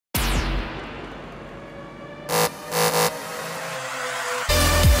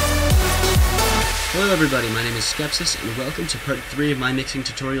Hello everybody, my name is Skepsis and welcome to part 3 of my mixing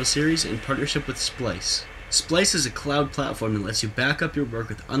tutorial series in partnership with Splice. Splice is a cloud platform that lets you back up your work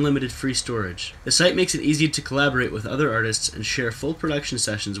with unlimited free storage. The site makes it easy to collaborate with other artists and share full production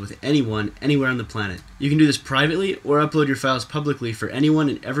sessions with anyone, anywhere on the planet. You can do this privately or upload your files publicly for anyone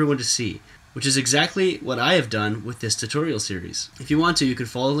and everyone to see, which is exactly what I have done with this tutorial series. If you want to, you can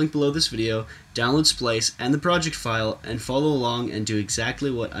follow the link below this video, download Splice and the project file, and follow along and do exactly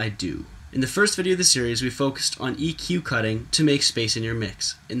what I do. In the first video of the series, we focused on EQ cutting to make space in your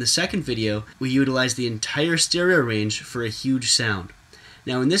mix. In the second video, we utilized the entire stereo range for a huge sound.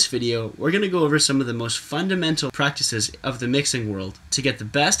 Now in this video, we're going to go over some of the most fundamental practices of the mixing world to get the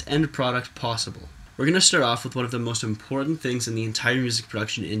best end product possible. We're going to start off with one of the most important things in the entire music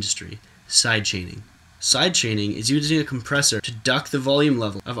production industry, sidechaining. Sidechaining is using a compressor to duck the volume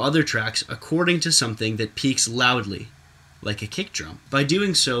level of other tracks according to something that peaks loudly, like a kick drum. By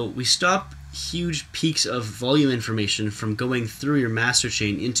doing so, we stop huge peaks of volume information from going through your master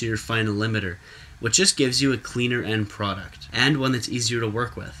chain into your final limiter, which just gives you a cleaner end product, and one that's easier to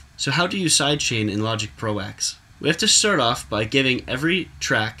work with. So how do you sidechain in Logic Pro X? We have to start off by giving every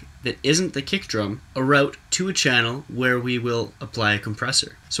track that isn't the kick drum a route to a channel where we will apply a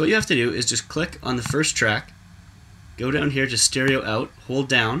compressor. So what you have to do is just click on the first track, go down here to stereo out, hold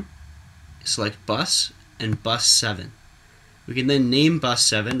down, select bus and bus 7. We can then name bus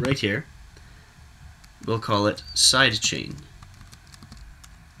 7 right here. We'll call it Sidechain.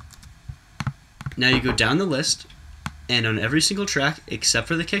 Now you go down the list, and on every single track except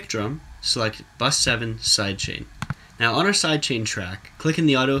for the kick drum, select bus 7 Sidechain. Now on our sidechain track, click in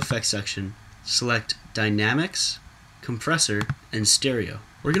the auto effects section, select Dynamics, Compressor, and Stereo.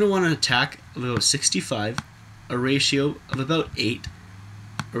 We're going to want an attack of about 65, a ratio of about 8,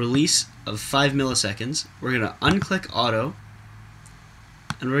 a release of 5 milliseconds. We're going to unclick auto,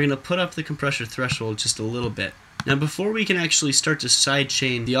 and we're going to put up the compressor threshold just a little bit. Now before we can actually start to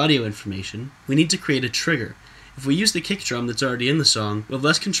sidechain the audio information, we need to create a trigger. If we use the kick drum that's already in the song, we'll have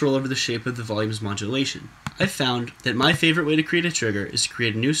less control over the shape of the volume's modulation. I found that my favorite way to create a trigger is to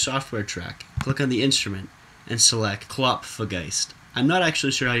create a new software track, click on the instrument, and select Klopfgeist. I'm not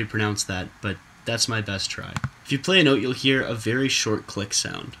actually sure how you pronounce that, but that's my best try. If you play a note, you'll hear a very short click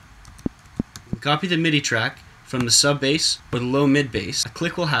sound. Copy the MIDI track from the sub bass or the low mid bass. A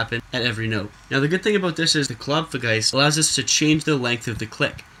click will happen at every note. Now the good thing about this is the Klopfgeist allows us to change the length of the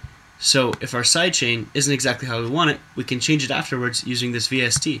click. So if our sidechain isn't exactly how we want it, we can change it afterwards using this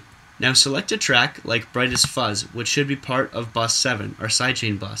VST. Now select a track like Brightest Fuzz, which should be part of bus 7, our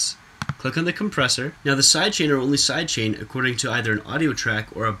sidechain bus. Click on the compressor. Now the sidechain are only sidechain according to either an audio track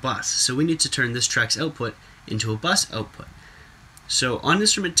or a bus, so we need to turn this track's output into a bus output. So on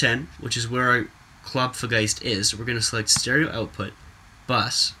instrument 10, which is where our Klopfgeist is, we're going to select stereo output,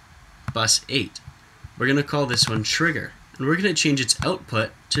 bus 8. We're going to call this one trigger, and we're going to change its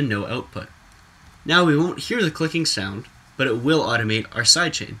output to no output. Now we won't hear the clicking sound, but it will automate our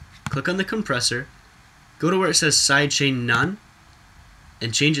sidechain. Click on the compressor, go to where it says sidechain none,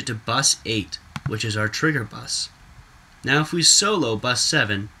 and change it to bus 8, which is our trigger bus. Now if we solo bus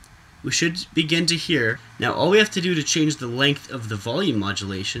 7, we should begin to hear. Now all we have to do to change the length of the volume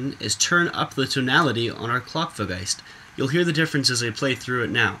modulation is turn up the tonality on our Klopfgeist. You'll hear the difference as I play through it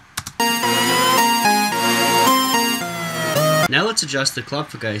now. Now let's adjust the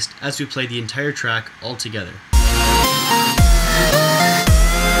Klopfgeist as we play the entire track all together.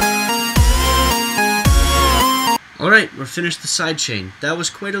 Alright, we're finished the sidechain. That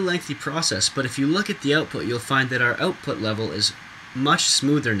was quite a lengthy process, but if you look at the output, you'll find that our output level is much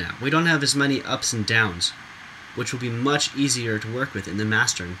smoother now. We don't have as many ups and downs, which will be much easier to work with in the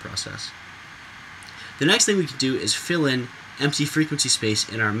mastering process. The next thing we can do is fill in empty frequency space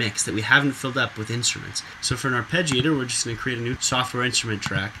in our mix that we haven't filled up with instruments. So for an Arpeggiator, we're just going to create a new software instrument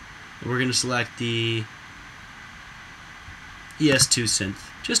track. We're going to select the ES2 synth.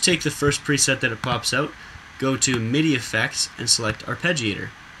 Just take the first preset that it pops out, go to MIDI effects, and select Arpeggiator.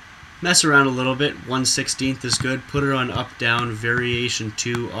 Mess around a little bit, 1/16 is good, put it on up, down, variation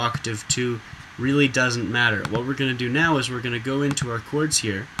 2, octave 2, really doesn't matter. What we're going to do now is we're going to go into our chords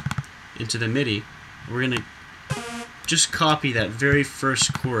here, into the MIDI, we're going to just copy that very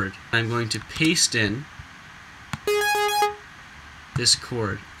first chord. I'm going to paste in this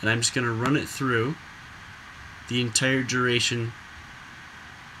chord, and I'm just going to run it through the entire duration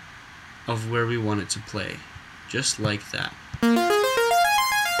of where we want it to play, just like that.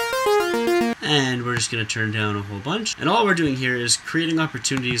 and we're just going to turn down a whole bunch. And all we're doing here is creating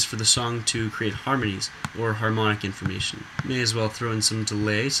opportunities for the song to create harmonies or harmonic information. May as well throw in some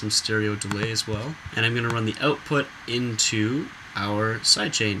delay, some stereo delay as well. And I'm going to run the output into our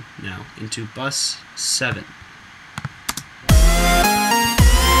sidechain now, into bus 7.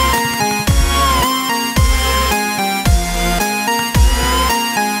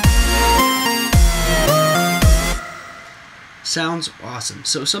 Sounds awesome.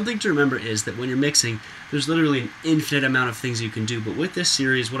 So something to remember is that when you're mixing, there's literally an infinite amount of things you can do. But with this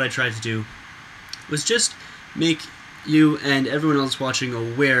series, what I tried to do was just make you and everyone else watching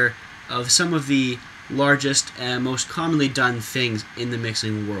aware of some of the largest and most commonly done things in the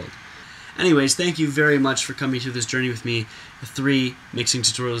mixing world. Anyways, thank you very much for coming through this journey with me. The 3 mixing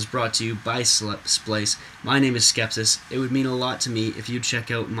tutorials brought to you by Splice. My name is Skepsis. It would mean a lot to me if you'd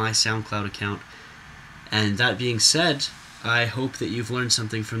check out my SoundCloud account. And that being said, I hope that you've learned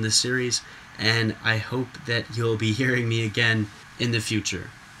something from this series, and I hope that you'll be hearing me again in the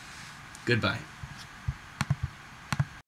future. Goodbye.